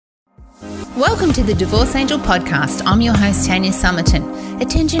Welcome to the Divorce Angel podcast. I'm your host, Tanya Summerton.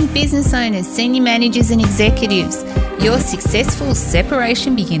 Attention business owners, senior managers and executives. Your successful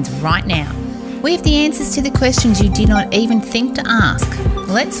separation begins right now. We have the answers to the questions you did not even think to ask.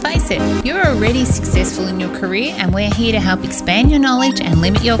 Let's face it, you're already successful in your career and we're here to help expand your knowledge and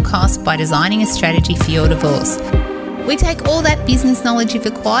limit your costs by designing a strategy for your divorce. We take all that business knowledge you've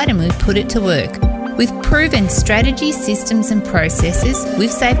acquired and we put it to work. With proven strategies, systems and processes,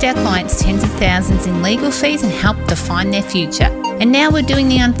 we've saved our clients tens of thousands in legal fees and helped define their future. And now we're doing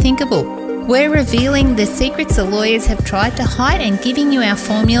the unthinkable. We're revealing the secrets the lawyers have tried to hide and giving you our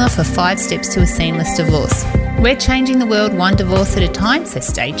formula for 5 steps to a seamless divorce. We're changing the world one divorce at a time, so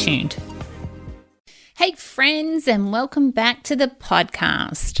stay tuned. Hey friends, and welcome back to the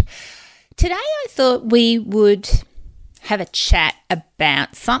podcast. Today I thought we would have a chat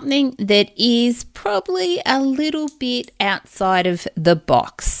about something that is probably a little bit outside of the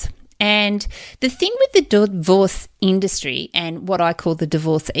box. And the thing with the divorce industry and what I call the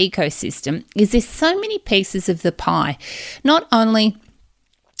divorce ecosystem is there's so many pieces of the pie. Not only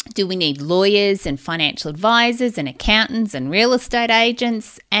do we need lawyers and financial advisors and accountants and real estate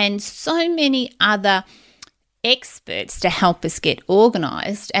agents and so many other experts to help us get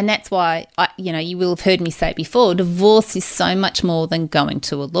organised, and that's why you will have heard me say before, divorce is so much more than going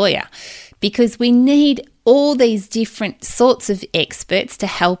to a lawyer, because we need all these different sorts of experts to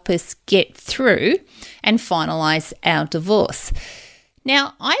help us get through and finalise our divorce.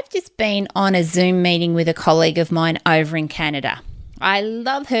 Now, I've just been on a Zoom meeting with a colleague of mine over in Canada. I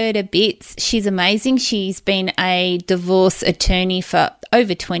love her to bits. She's amazing. She's been a divorce attorney for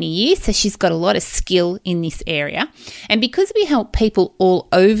over 20 years, so she's got a lot of skill in this area. And because we help people all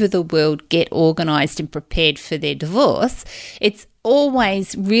over the world get organised and prepared for their divorce, it's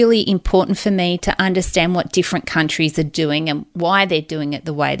always really important for me to understand what different countries are doing and why they're doing it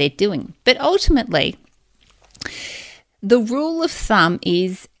the way they're doing. But ultimately, the rule of thumb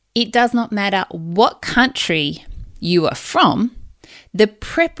is it does not matter what country you are from, the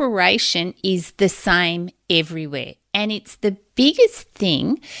preparation is the same everywhere. And it's the biggest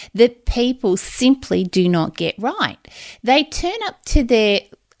thing that people simply do not get right. They turn up to their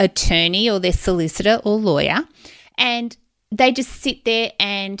attorney or their solicitor or lawyer and they just sit there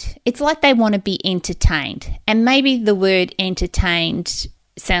and it's like they want to be entertained. And maybe the word entertained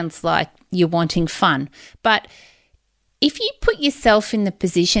sounds like you're wanting fun. But if you put yourself in the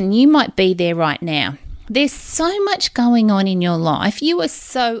position, you might be there right now. There's so much going on in your life. You are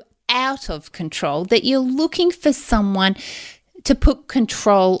so out of control that you're looking for someone to put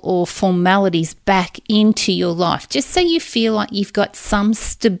control or formalities back into your life, just so you feel like you've got some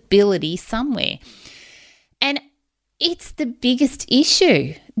stability somewhere. And it's the biggest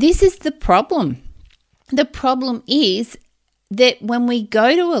issue. This is the problem. The problem is that when we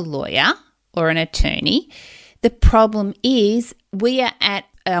go to a lawyer or an attorney, the problem is we are at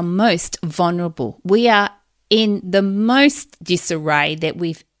our most vulnerable. We are in the most disarray that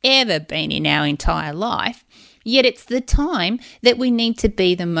we've ever been in our entire life, yet it's the time that we need to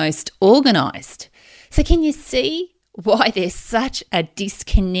be the most organised. So can you see why there's such a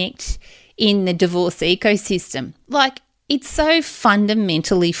disconnect in the divorce ecosystem? Like, it's so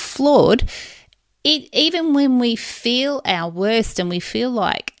fundamentally flawed. Even when we feel our worst and we feel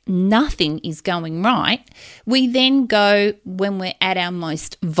like nothing is going right, we then go when we're at our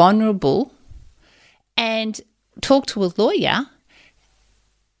most vulnerable and talk to a lawyer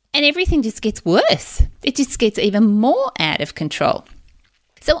and everything just gets worse. It just gets even more out of control.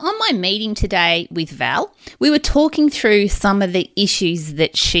 So on my meeting today with Val, we were talking through some of the issues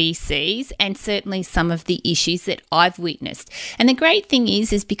that she sees and certainly some of the issues that I've witnessed. And the great thing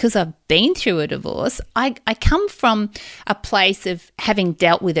is because I've been through a divorce, I come from a place of having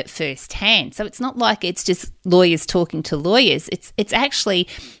dealt with it firsthand. So it's not like it's just lawyers talking to lawyers. It's actually,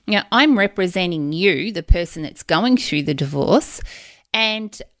 I'm representing you, the person that's going through the divorce,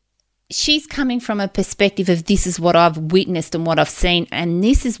 and she's coming from a perspective of this is what I've witnessed and what I've seen, and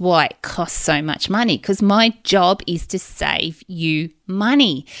this is why it costs so much money, because my job is to save you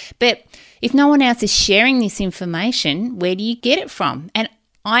money. But if no one else is sharing this information, where do you get it from? And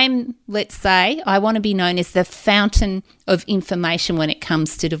let's say, I want to be known as the fountain of information when it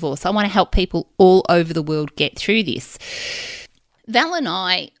comes to divorce. I want to help people all over the world get through this. Val and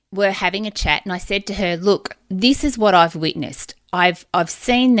I were having a chat and I said to her, look, this is what I've witnessed. I've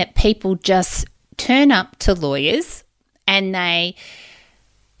seen that people just turn up to lawyers and they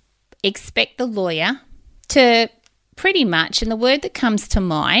expect the lawyer to pretty much, and the word that comes to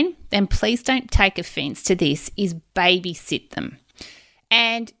mind, and please don't take offence to this, is babysit them.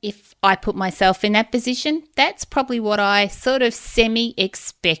 And if I put myself in that position, that's probably what I sort of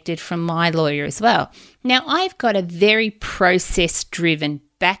semi-expected from my lawyer as well. Now, I've got a very process-driven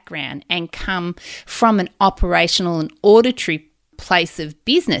background and come from an operational and auditory place of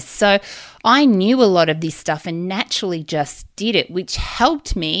business. So I knew a lot of this stuff and naturally just did it, which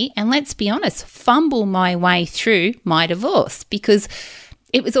helped me, and let's be honest, fumble my way through my divorce because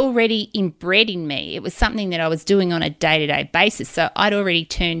it was already inbred in me. It was something that I was doing on a day-to-day basis. So I'd already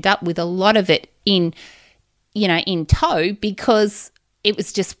turned up with a lot of it in tow because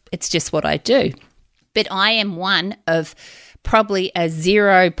it's just what I do. But I am one of probably a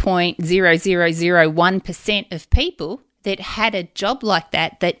 0.0001% of people that had a job like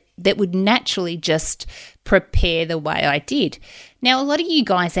that would naturally just prepare the way I did. Now, a lot of you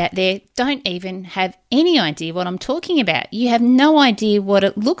guys out there don't even have any idea what I'm talking about. You have no idea what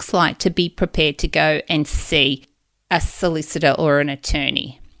it looks like to be prepared to go and see a solicitor or an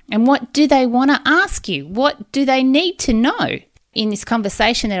attorney. And what do they want to ask you? What do they need to know? In this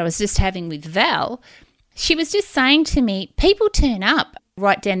conversation that I was just having with Val, she was just saying to me, people turn up,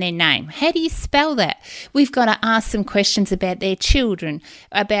 write down their name. How do you spell that? We've got to ask some questions about their children,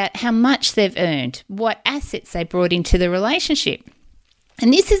 about how much they've earned, what assets they brought into the relationship.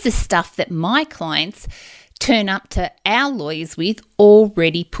 And this is the stuff that my clients turn up to our lawyers with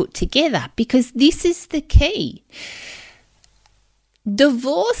already put together, because this is the key.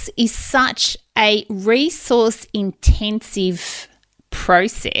 Divorce is such a resource-intensive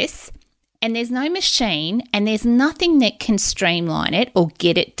process, and there's no machine and there's nothing that can streamline it or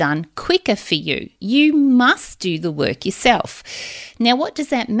get it done quicker for you. You must do the work yourself. Now, what does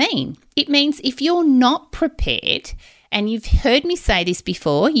that mean? It means if you're not prepared, and you've heard me say this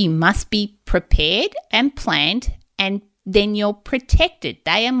before, you must be prepared and planned, and then you're protected.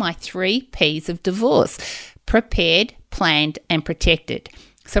 They are my 3 Ps of divorce: prepared, planned, and protected.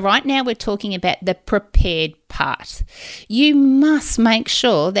 So right now we're talking about the prepared part. You must make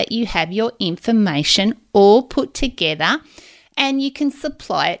sure that you have your information all put together and you can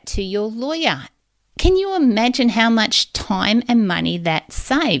supply it to your lawyer. Can you imagine how much time and money that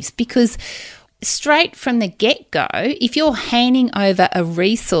saves? Because straight from the get-go, if you're handing over a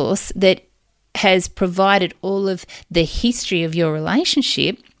resource that has provided all of the history of your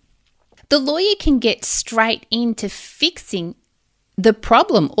relationship, the lawyer can get straight into fixing the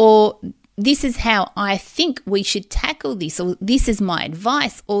problem, or this is how I think we should tackle this, or this is my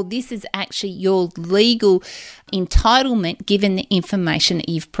advice, or this is actually your legal entitlement given the information that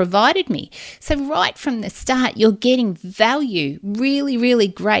you've provided me. So right from the start, you're getting value, really, really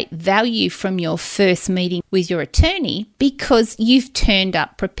great value from your first meeting with your attorney because you've turned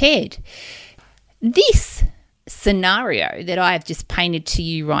up prepared. This scenario that I have just painted to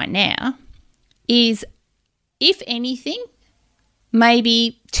you right now is, if anything,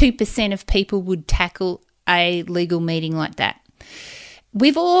 maybe 2% of people would tackle a legal meeting like that.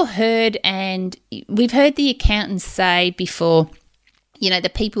 We've all heard, and we've heard the accountants say before,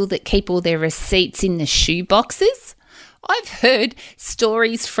 the people that keep all their receipts in the shoe boxes. I've heard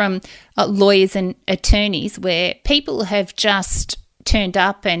stories from lawyers and attorneys where people have just turned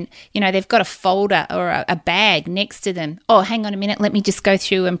up and, they've got a folder or a bag next to them. Oh, hang on a minute. Let me just go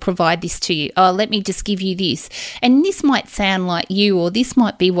through and provide this to you. Oh, let me just give you this. And this might sound like you, or this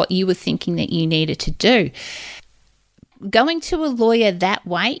might be what you were thinking that you needed to do. Going to a lawyer that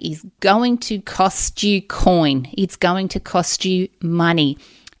way is going to cost you coin. It's going to cost you money.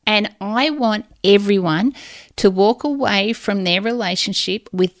 And I want everyone to walk away from their relationship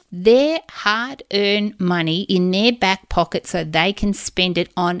with their hard-earned money in their back pocket so they can spend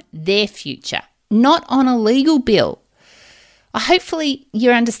it on their future, not on a legal bill. Hopefully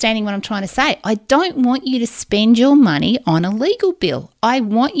you're understanding what I'm trying to say. I don't want you to spend your money on a legal bill. I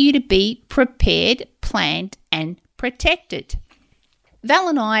want you to be prepared, planned, and protected. Val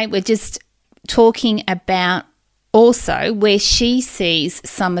and I were just talking about also where she sees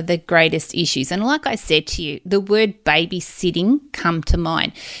some of the greatest issues. And like I said to you, the word babysitting come to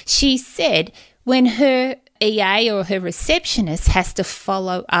mind. She said when her EA or her receptionist has to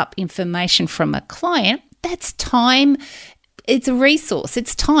follow up information from a client, that's time. It's a resource.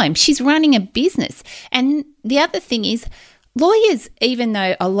 It's time. She's running a business. And the other thing is, lawyers, even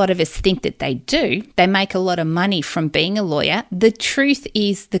though a lot of us think that they do, they make a lot of money from being a lawyer, the truth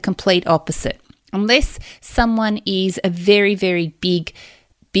is the complete opposite. Unless someone is a very, very big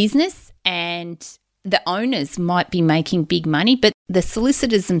business and the owners might be making big money, but the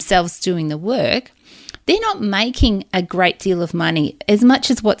solicitors themselves doing the work, they're not making a great deal of money. As much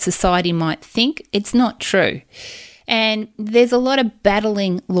as what society might think, it's not true. And there's a lot of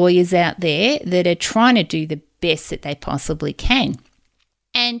battling lawyers out there that are trying to do the best that they possibly can.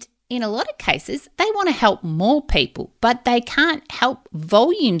 And in a lot of cases, they want to help more people, but they can't help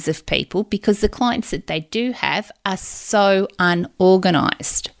volumes of people because the clients that they do have are so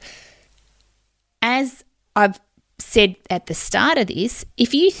unorganized. As I've said at the start of this,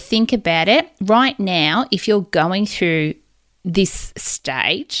 if you think about it right now, if you're going through this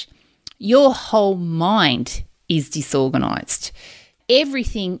stage, your whole mind is disorganized.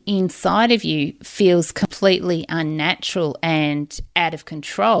 Everything inside of you feels completely unnatural and out of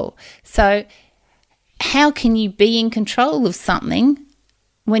control. So how can you be in control of something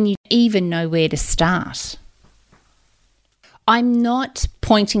when you even know where to start? I'm not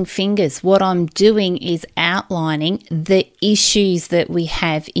pointing fingers. What I'm doing is outlining the issues that we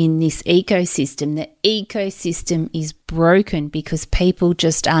have in this ecosystem. The ecosystem is broken because people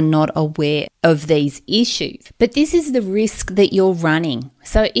just are not aware of these issues. But this is the risk that you're running.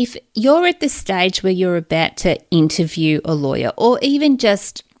 So if you're at the stage where you're about to interview a lawyer, or even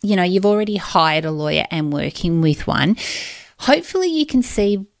just, you've already hired a lawyer and working with one, hopefully you can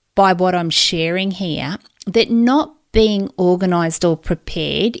see by what I'm sharing here that not being organised or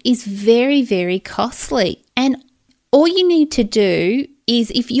prepared is very, very costly. And all you need to do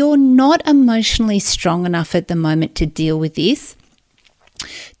is, if you're not emotionally strong enough at the moment to deal with this,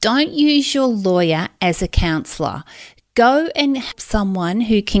 don't use your lawyer as a counsellor. Go and have someone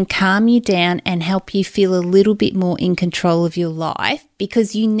who can calm you down and help you feel a little bit more in control of your life,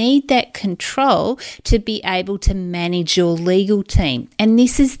 because you need that control to be able to manage your legal team. And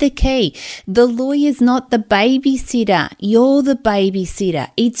this is the key. The lawyer's not the babysitter. You're the babysitter.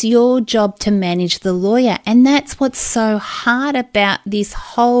 It's your job to manage the lawyer. And that's what's so hard about this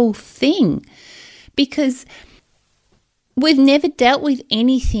whole thing, because we've never dealt with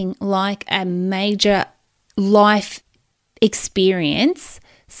anything like a major life experience,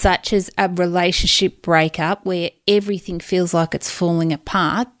 such as a relationship breakup where everything feels like it's falling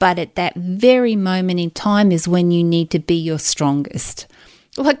apart, but at that very moment in time is when you need to be your strongest.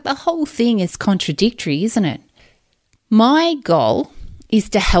 Like, the whole thing is contradictory, isn't it? My goal is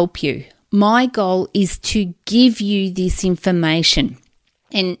to help you. My goal is to give you this information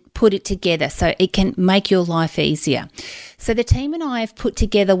and put it together so it can make your life easier. So the team and I have put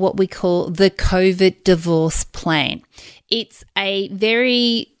together what we call the COVID divorce plan. It's a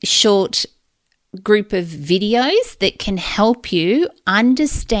very short group of videos that can help you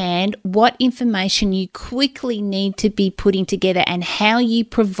understand what information you quickly need to be putting together and how you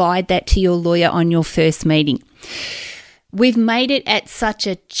provide that to your lawyer on your first meeting. We've made it at such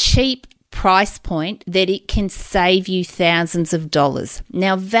a cheap price point that it can save you thousands of dollars.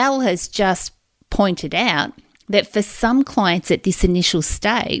 Now, Val has just pointed out that for some clients at this initial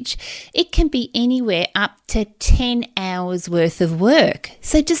stage, it can be anywhere up to 10 hours worth of work.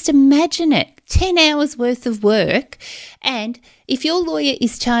 So just imagine it, 10 hours worth of work. And if your lawyer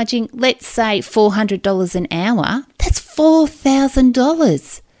is charging, let's say $400 an hour, that's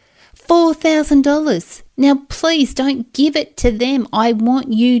 $4,000. $4,000. Now, please don't give it to them. I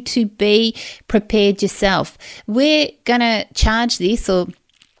want you to be prepared yourself. We're going to charge this, or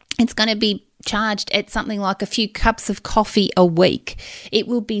it's going to be charged at something like a few cups of coffee a week. It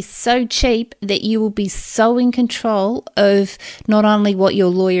will be so cheap that you will be so in control of not only what your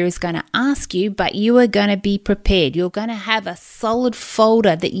lawyer is going to ask you, but you are going to be prepared. You're going to have a solid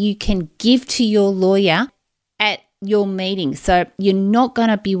folder that you can give to your lawyer at your meeting. So you're not going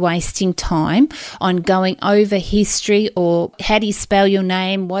to be wasting time on going over history or how do you spell your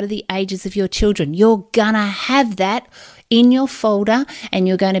name, what are the ages of your children. You're going to have that in your folder and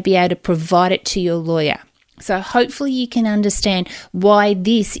you're going to be able to provide it to your lawyer. So hopefully you can understand why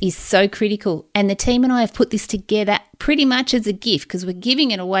this is so critical. And the team and I have put this together pretty much as a gift, because we're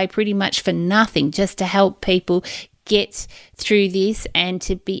giving it away pretty much for nothing, just to help people get through this and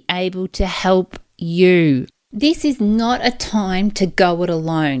to be able to help you. This is not a time to go it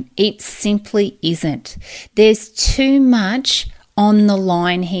alone. It simply isn't. There's too much on the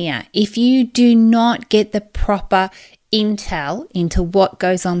line here. If you do not get the proper intel into what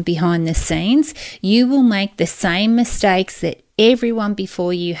goes on behind the scenes, you will make the same mistakes that everyone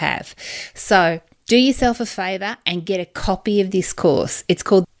before you have. So do yourself a favor and get a copy of this course. It's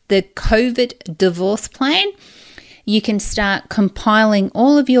called the COVID Divorce Plan. You can start compiling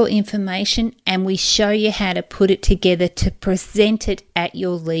all of your information and we show you how to put it together to present it at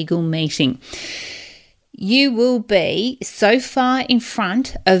your legal meeting. You will be so far in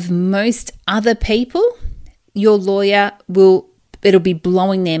front of most other people, your lawyer it'll be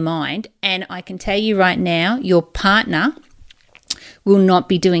blowing their mind. And I can tell you right now, your partner will not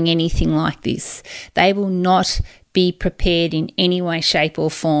be doing anything like this. They will not be prepared in any way, shape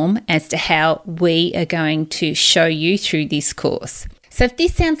or form as to how we are going to show you through this course. So if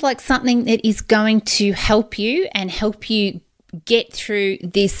this sounds like something that is going to help you and help you get through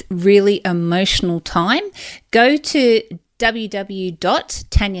this really emotional time, go to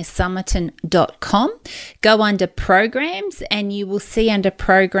www.tanyasummerton.com, go under programs, and you will see under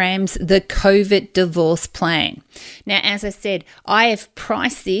programs the COVID divorce plan. Now, as I said, I have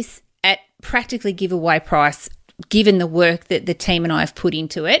priced this at practically giveaway price, given the work that the team and I have put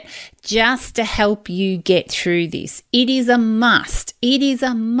into it, just to help you get through this. It is a must. It is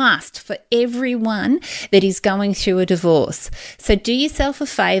a must for everyone that is going through a divorce. So do yourself a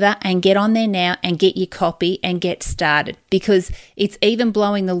favor and get on there now and get your copy and get started, because it's even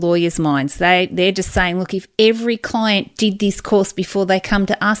blowing the lawyers' minds. They're just saying, look, if every client did this course before they come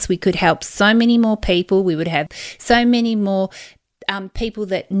to us, we could help so many more people. We would have so many more people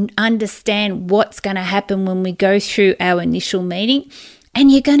that understand what's going to happen when we go through our initial meeting,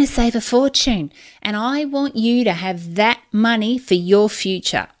 and you're going to save a fortune. And I want you to have that money for your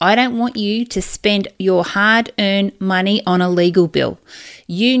future. I don't want you to spend your hard-earned money on a legal bill.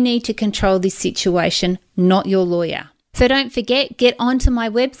 You need to control this situation, not your lawyer. So don't forget, get onto my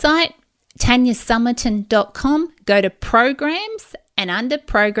website, tanyasummerton.com, go to programs, and under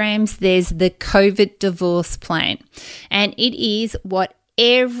programs, there's the COVID divorce plan. And it is what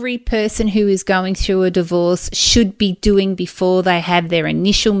every person who is going through a divorce should be doing before they have their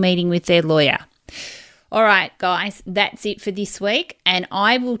initial meeting with their lawyer. All right, guys, that's it for this week, and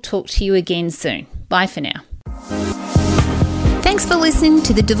I will talk to you again soon. Bye for now. Thanks for listening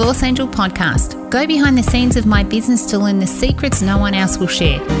to the Divorce Angel podcast. Go behind the scenes of my business to learn the secrets no one else will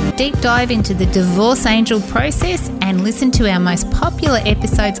share. Deep dive into the Divorce Angel process and listen to our most popular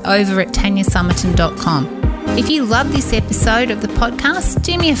episodes over at tanyasummerton.com. If you love this episode of the podcast,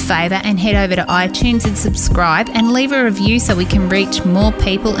 do me a favour and head over to iTunes and subscribe and leave a review so we can reach more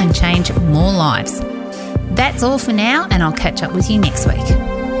people and change more lives. That's all for now, and I'll catch up with you next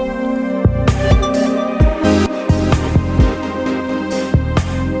week.